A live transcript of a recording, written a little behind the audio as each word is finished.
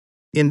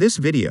In this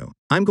video,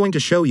 I'm going to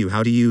show you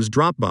how to use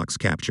Dropbox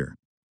Capture.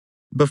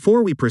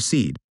 Before we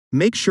proceed,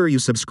 make sure you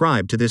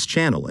subscribe to this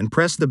channel and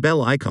press the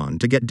bell icon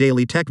to get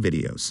daily tech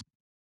videos.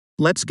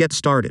 Let's get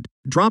started.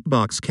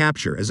 Dropbox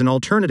Capture is an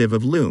alternative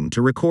of Loom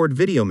to record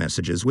video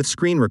messages with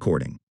screen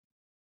recording.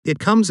 It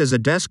comes as a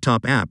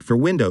desktop app for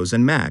Windows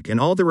and Mac, and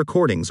all the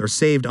recordings are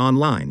saved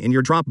online in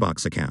your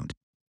Dropbox account.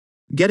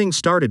 Getting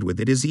started with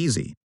it is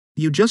easy.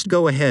 You just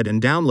go ahead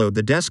and download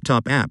the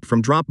desktop app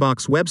from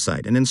Dropbox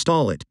website and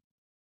install it.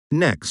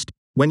 Next,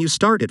 when you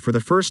start it for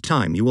the first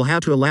time, you will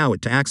have to allow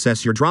it to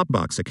access your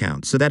Dropbox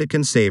account so that it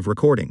can save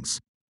recordings.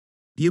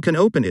 You can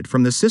open it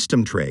from the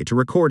system tray to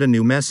record a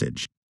new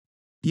message.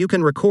 You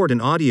can record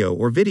an audio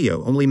or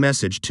video only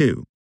message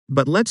too,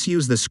 but let's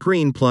use the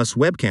screen plus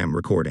webcam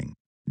recording.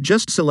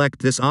 Just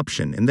select this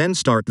option and then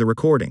start the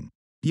recording.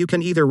 You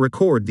can either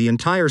record the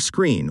entire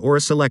screen or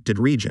a selected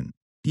region.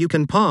 You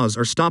can pause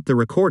or stop the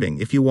recording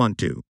if you want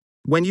to.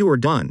 When you are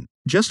done,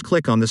 just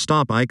click on the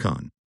stop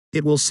icon.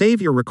 It will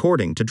save your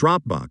recording to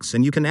Dropbox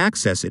and you can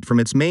access it from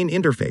its main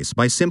interface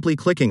by simply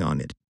clicking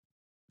on it.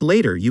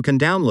 Later you can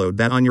download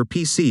that on your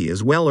PC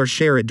as well or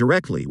share it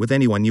directly with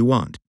anyone you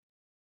want.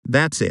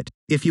 That's it.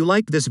 If you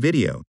liked this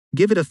video,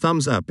 give it a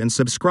thumbs up and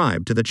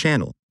subscribe to the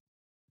channel.